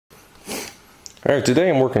Alright, today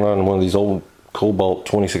I'm working on one of these old Kobalt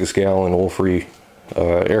 26-gallon oil-free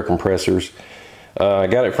air compressors. I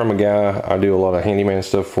got it from a guy I do a lot of handyman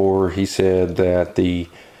stuff for. He said that the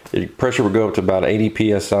pressure would go up to about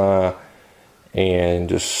 80 psi and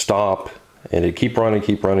just stop, and it'd keep running,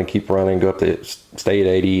 go up to stay at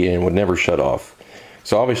 80 and would never shut off.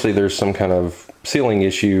 So obviously there's some kind of sealing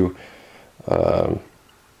issue. I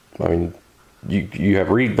mean, you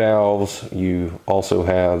have reed valves, you also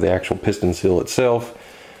have the actual piston seal itself.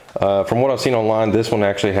 From what I've seen online, this one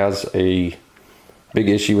actually has a big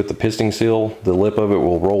issue with the piston seal. The lip of it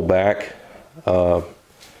will roll back, and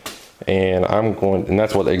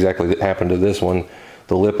that's what exactly happened to this one.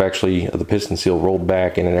 The lip actually of the piston seal rolled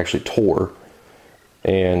back and it actually tore.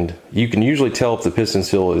 And you can usually tell if the piston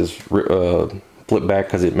seal is flipped back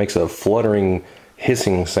because it makes a fluttering,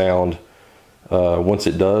 hissing sound once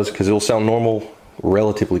it does, because it'll sound normal,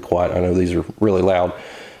 relatively quiet. I know these are really loud,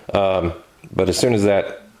 but as soon as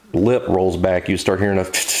that lip rolls back, you start hearing a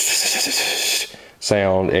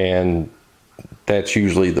sound, and that's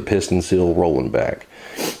usually the piston seal rolling back.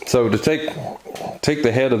 So to take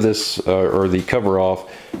the head of this or the cover off,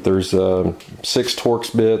 there's 6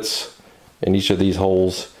 Torx bits in each of these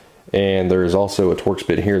holes, and there's also a Torx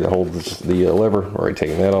bit here that holds the lever. Already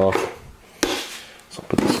taking that off. So I'll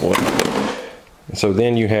put this one. So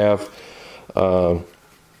then you have the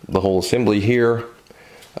whole assembly here.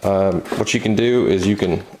 What you can do is you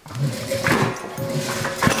can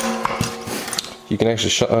actually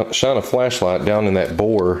shine a flashlight down in that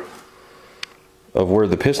bore of where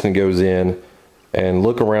the piston goes in and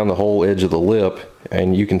look around the whole edge of the lip,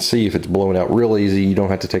 and you can see if it's blowing out real easy. You don't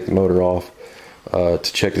have to take the motor off to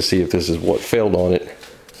check to see if this is what failed on it.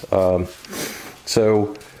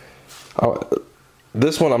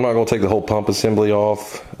 This one, I'm not going to take the whole pump assembly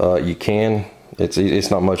off. You can. It's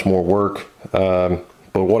not much more work. But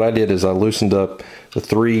what I did is I loosened up the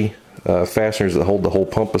 3 fasteners that hold the whole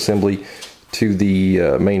pump assembly to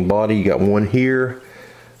the main body. You got one here,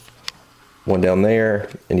 one down there,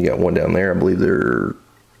 and you got one down there. I believe they're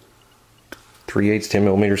 3/8, 10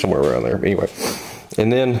 millimeters, somewhere around there. Anyway,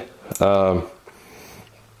 and then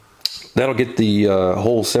that'll get the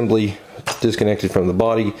whole assembly disconnected from the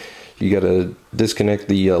body. You got to disconnect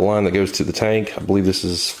the line that goes to the tank. I believe this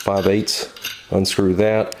is 5/8. Unscrew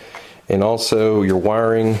that. And also your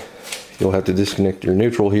wiring, you'll have to disconnect your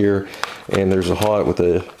neutral here. And there's a hot with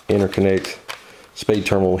a interconnect spade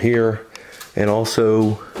terminal here. And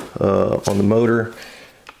also on the motor,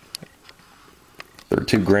 there are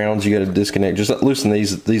 2 grounds you got to disconnect. Just loosen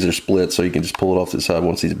these. These are split, so you can just pull it off to the side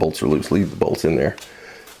once these bolts are loose. Leave the bolts in there.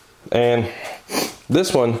 And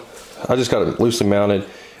this one, I just got it loosely mounted.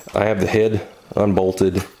 I have the head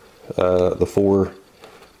unbolted, the 4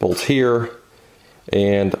 bolts here,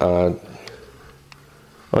 and I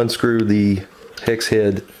unscrew the hex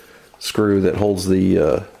head screw that holds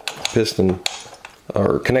the piston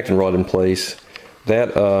or connecting rod in place.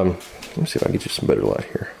 That let me see if I can get you some better light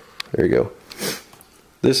here. There you go.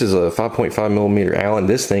 This is a 5.5 millimeter Allen.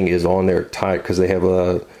 This thing is on there tight because they have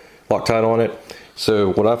a Loctite on it.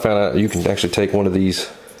 So what I found out, you can actually take one of these.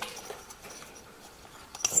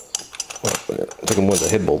 Taking one of the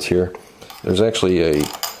head bolts here. There's actually a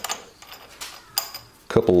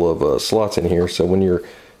couple of slots in here, so when you're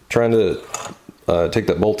trying to take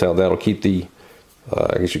that bolt out, that'll keep the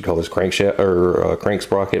I guess you'd call this crankshaft or crank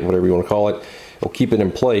sprocket, whatever you want to call it. It'll keep it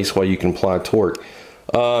in place while you can apply torque.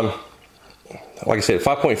 Like I said,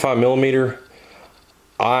 5.5 millimeter.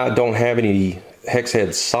 I don't have any hex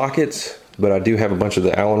head sockets, but I do have a bunch of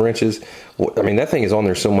the Allen wrenches. I mean, that thing is on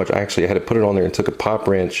there so much. I actually had to put it on there and took a pipe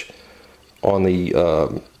wrench on the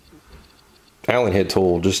Allen head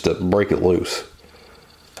tool just to break it loose.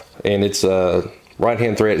 And it's right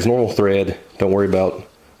hand thread. It's normal thread. Don't worry about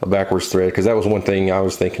a backwards thread, because that was one thing I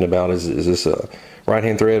was thinking about. Is this a right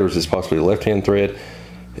hand thread or is this possibly a left hand thread?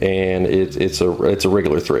 And it's a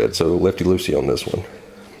regular thread, so lefty loosey on this one.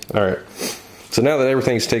 All right. So now that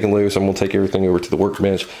everything's taken loose, I'm gonna take everything over to the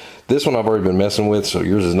workbench. This one I've already been messing with, so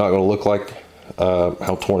yours is not gonna look like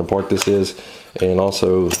how torn apart this is, and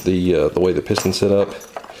also the way the piston's set up.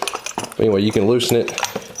 Anyway, you can loosen it.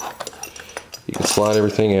 You can slide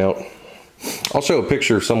everything out. I'll show a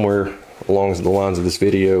picture somewhere along the lines of this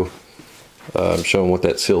video showing what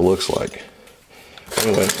that seal looks like.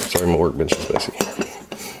 Anyway, sorry, my workbench is messy.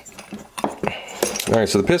 All right,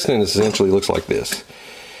 so the piston essentially looks like this.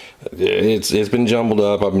 It's been jumbled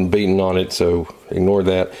up. I've been beating on it, so ignore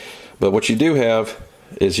that. But what you do have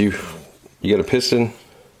is you got a piston,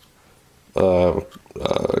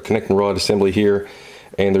 connecting rod assembly here,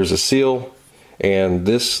 and there's a seal, and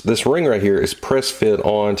this ring right here is press fit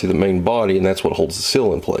onto the main body, and that's what holds the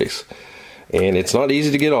seal in place. and it's not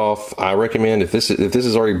easy to get off. I recommend if this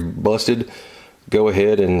is already busted, go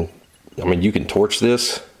ahead and, I mean, you can torch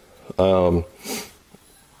this. You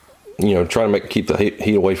know, try to keep the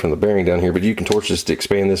heat away from the bearing down here, but you can torch this to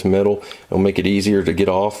expand this metal. It'll make it easier to get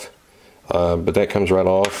off. But that comes right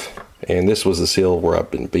off. And this was the seal where I've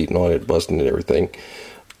been beating on it, busting and everything.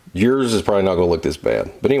 Yours is probably not going to look this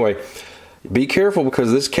bad. But anyway, be careful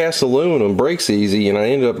because this cast aluminum breaks easy, and I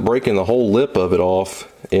ended up breaking the whole lip of it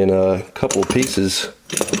off in a couple of pieces.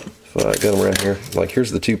 If I got them right here. Like, here's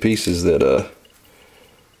the two pieces that,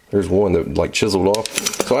 there's one that like chiseled off.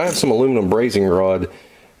 So I have some aluminum brazing rod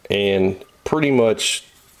and pretty much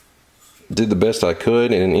did the best I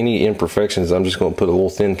could. And any imperfections, I'm just going to put a little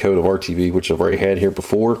thin coat of RTV, which I've already had here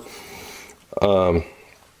before. And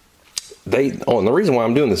the reason why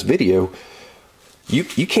I'm doing this video, you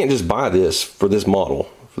can't just buy this for this model,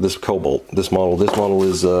 for this Kobalt. This model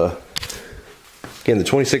is again the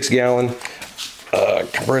 26 gallon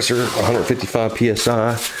compressor, 155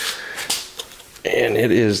 psi, and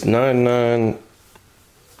it is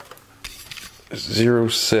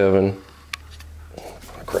 9907.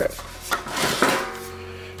 Crap.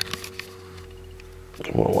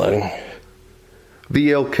 Come on, lighting.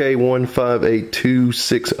 VLK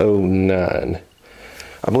 1582609.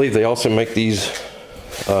 I believe they also make these.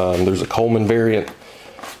 There's a Coleman variant,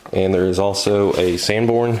 and there is also a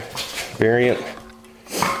Sanborn variant.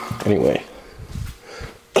 Anyway,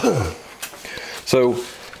 so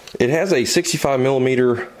it has a 65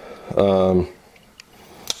 millimeter.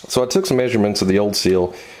 So I took some measurements of the old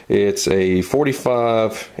seal. It's a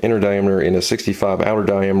 45 inner diameter and a 65 outer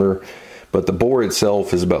diameter. But the bore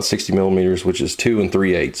itself is about 60 millimeters, which is 2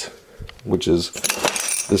 3/8, which is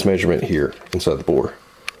this measurement here inside the bore.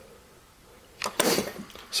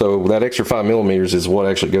 So that extra 5 millimeters is what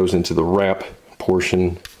actually goes into the wrap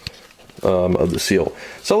portion of the seal.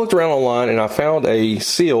 So I looked around online and I found a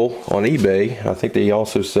seal on eBay. I think they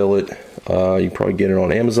also sell it. You can probably get it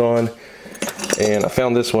on Amazon. And I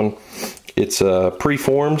found this one. It's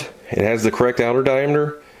preformed. It has the correct outer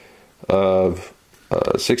diameter of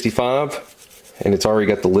 65, and it's already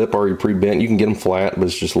got the lip already pre-bent. You can get them flat, but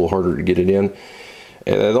it's just a little harder to get it in.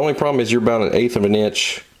 And the only problem is you're about 1/8 of an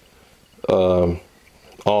inch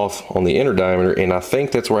off on the inner diameter, and I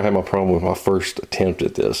think that's where I had my problem with my first attempt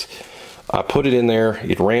at this. I put it in there,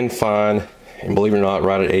 it ran fine, and believe it or not,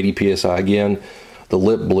 right at 80 psi again, the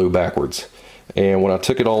lip blew backwards. And when I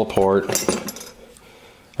took it all apart,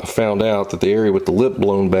 I found out that the area with the lip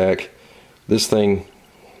blown back, this thing,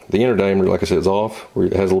 the inner diameter, like I said, is off, where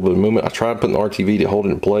it has a little bit of movement. I tried putting the RTV to hold it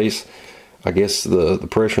in place. I guess the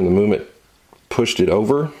pressure and the movement pushed it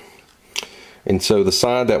over. And so the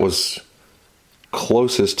side that was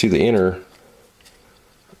closest to the inner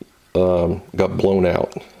got blown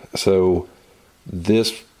out. So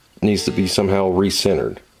this needs to be somehow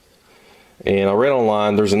recentered. And I read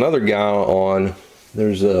online, there's another guy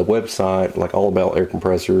there's a website like all about air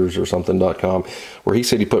compressors or something.com, where he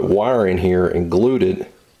said he put wire in here and glued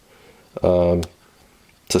it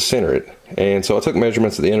to center it. And so I took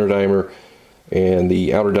measurements of the inner diameter and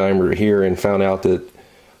the outer diameter here and found out that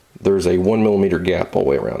there's a 1 millimeter gap all the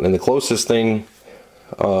way around. And the closest thing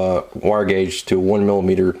wire gauge to 1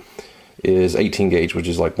 millimeter is 18 gauge, which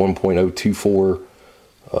is like 1.024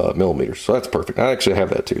 millimeters. So that's perfect. I actually have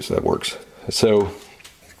that too, so that works. So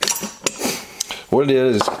what it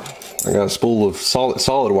is, I got a spool of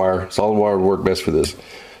solid wire. Solid wire would work best for this.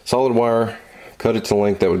 Solid wire, cut it to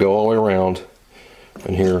length that would go all the way around.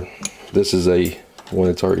 And here, this is one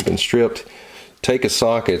that's already been stripped. Take a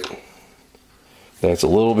socket that's a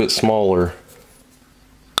little bit smaller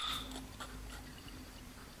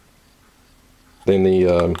than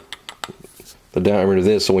the diameter of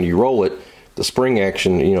this, so when you roll it, the spring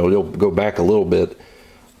action, you know, it'll go back a little bit.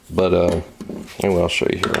 But anyway, I'll show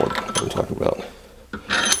you here what I'm talking about.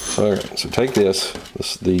 All right, so take this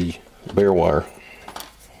is the bare wire,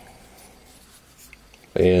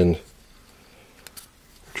 and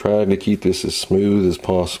try to keep this as smooth as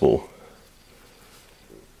possible.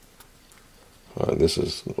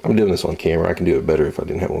 I'm doing this on camera. I can do it better if I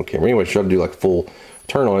didn't have it on camera. Anyway, try to do like a full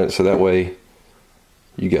turn on it, so that way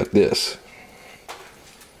you got this.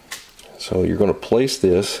 So you're going to place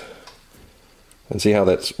this, and see how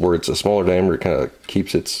that's where it's a smaller diameter, it kind of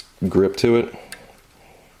keeps its grip to it.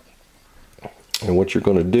 And what you're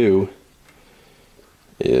going to do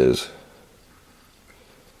is,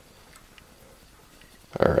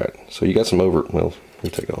 all right, so you got some well, let me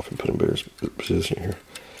take it off and put it in better position here.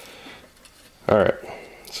 All right,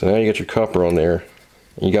 so now you got your copper on there,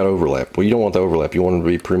 and you got overlap. Well, you don't want the overlap. You want it to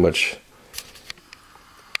be pretty much,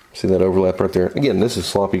 see that overlap right there? Again, this is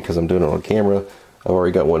sloppy because I'm doing it on camera. I've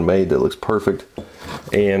already got one made that looks perfect.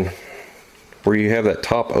 And where you have that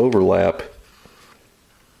top overlap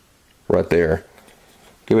right there,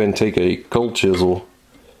 go ahead and take a cold chisel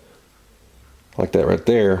like that right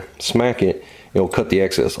there, smack it, it'll cut the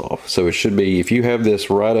excess off. So it should be, if you have this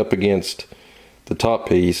right up against the top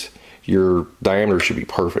piece, your diameter should be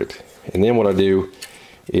perfect. And then what I do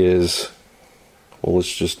is, well,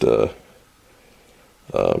 let's just let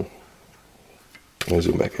me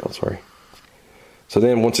zoom back out, sorry. So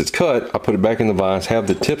then once it's cut, I put it back in the vise, have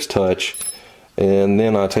the tips touch, and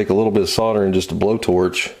then I take a little bit of solder and just a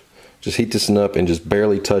blowtorch, just heat this up and just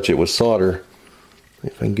barely touch it with solder.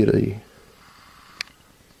 If I can get a,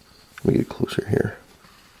 let me get closer here.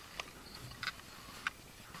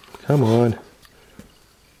 Come on.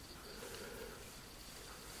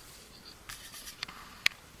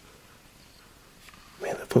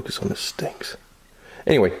 Man, the focus on this stinks.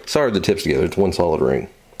 Anyway, solder the tips together. It's one solid ring.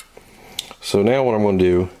 So now what I'm going to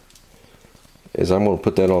do is I'm going to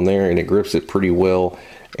put that on there, and it grips it pretty well,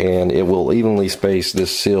 and it will evenly space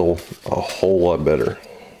this seal a whole lot better.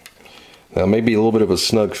 Now, maybe a little bit of a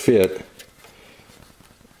snug fit.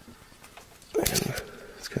 It's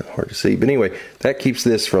kind of hard to see, but anyway, that keeps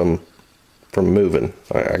this from moving.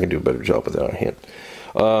 I can do a better job with that on hand.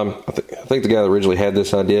 I think the guy that originally had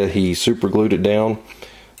this idea, he super glued it down,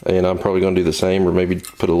 and I'm probably going to do the same, or maybe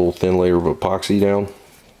put a little thin layer of epoxy down.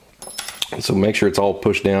 So make sure it's all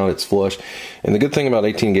pushed down, it's flush. And the good thing about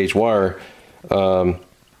 18 gauge wire,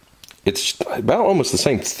 it's about almost the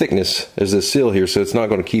same thickness as this seal here, so it's not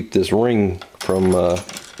going to keep this ring from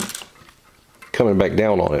coming back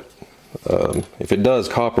down on it. If it does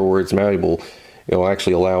copper where it's malleable, it'll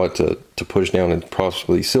actually allow it to push down and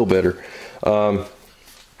possibly seal better. So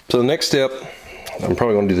the next step, I'm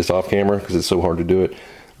probably going to do this off camera because it's so hard to do it.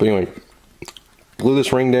 But anyway, glue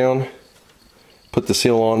this ring down, put the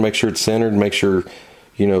seal on, make sure it's centered, make sure,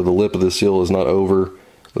 you know, the lip of the seal is not over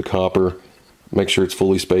the copper. Make sure it's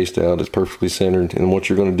fully spaced out, it's perfectly centered. And what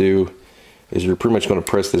you're going to do is you're pretty much going to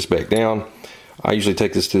press this back down. I usually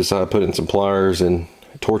take this to the side, put in some pliers and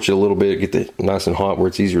torch it a little bit, get it nice and hot where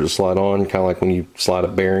it's easier to slide on, kind of like when you slide a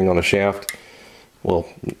bearing on a shaft. Well,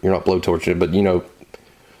 you're not blow torching it, but you know,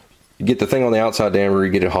 you get the thing on the outside diameter,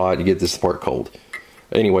 you get it hot, you get this part cold.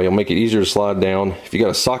 Anyway, it'll make it easier to slide down. If you got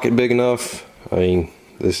a socket big enough, I mean,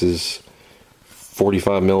 this is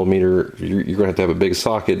 45 millimeter, you're going to have a big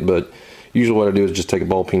socket, but usually what I do is just take a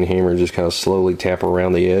ball peen hammer and just kind of slowly tap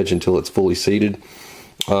around the edge until it's fully seated.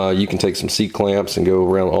 You can take some C-clamps and go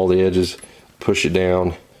around all the edges, push it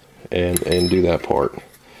down, and do that part.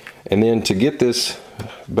 And then to get this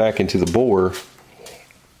back into the bore,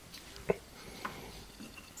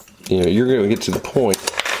 you know, you're going to get to the point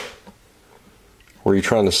where you're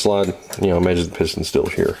trying to slide, you know, imagine the piston still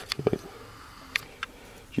here.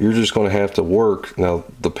 You're just going to have to work. Now,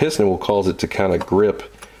 the piston will cause it to kind of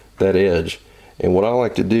grip that edge. And what I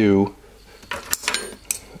like to do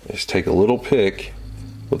is take a little pick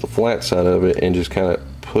with the flat side of it and just kind of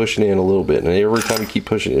push it in a little bit. And every time you keep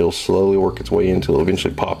pushing it, it'll slowly work its way in until it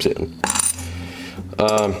eventually pops in.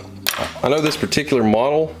 I know this particular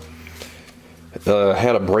model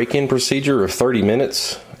had a break-in procedure of 30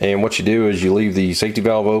 minutes. And what you do is you leave the safety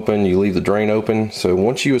valve open, you leave the drain open. So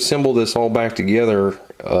once you assemble this all back together,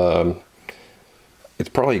 it's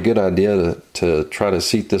probably a good idea to try to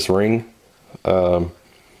seat this ring in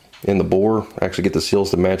the bore, actually get the seals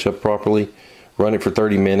to match up properly. Run it for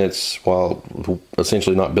 30 minutes while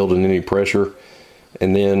essentially not building any pressure,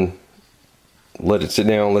 and then let it sit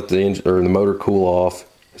down, let the engine or the motor cool off,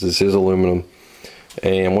 because this is aluminum.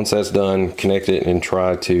 And once that's done, connect it and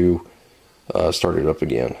try to start it up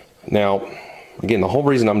again. Now, again, the whole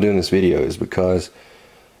reason I'm doing this video is because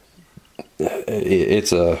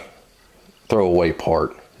it's a throwaway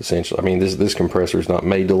part, essentially. I mean, this compressor is not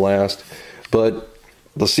made to last, but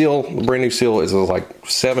the seal, the brand new seal, is like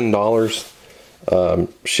 $7,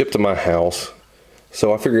 shipped to my house.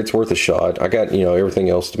 So I figure it's worth a shot. I got, you know, everything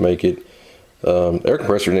else to make it. Air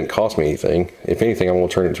compressor didn't cost me anything. If anything, I'm going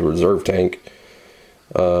to turn it into a reserve tank.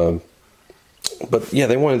 But yeah,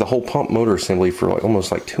 they wanted the whole pump motor assembly for like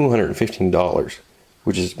almost like $215,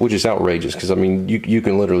 which is outrageous, because I mean you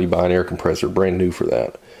can literally buy an air compressor brand new for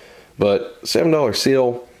that. But $7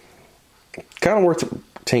 seal, kind of worth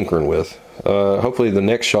tinkering with. Hopefully the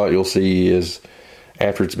next shot you'll see is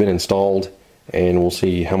after it's been installed, and we'll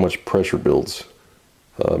see how much pressure builds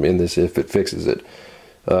in this if it fixes it.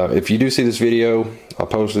 If you do see this video, I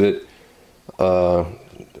posted it.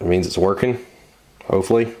 It means it's working.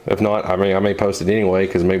 Hopefully. If not, I may post it anyway,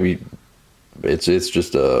 because maybe it's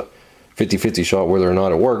just a 50-50 shot whether or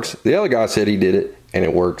not it works. The other guy said he did it and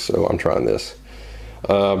it works, so I'm trying this.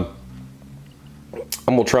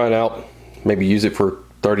 I'm gonna try it out, maybe use it for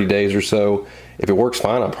 30 days or so. If it works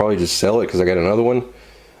fine, I'll probably just sell it because I got another one.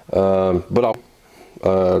 But I'll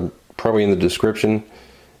probably in the description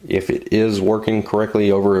if it is working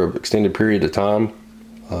correctly over an extended period of time,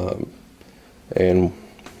 and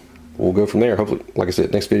we'll go from there. Hopefully, like I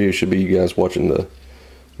said, next video should be you guys watching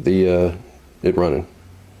it running.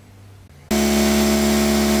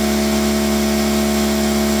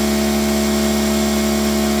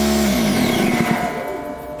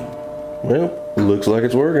 Well, looks like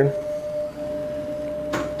it's working.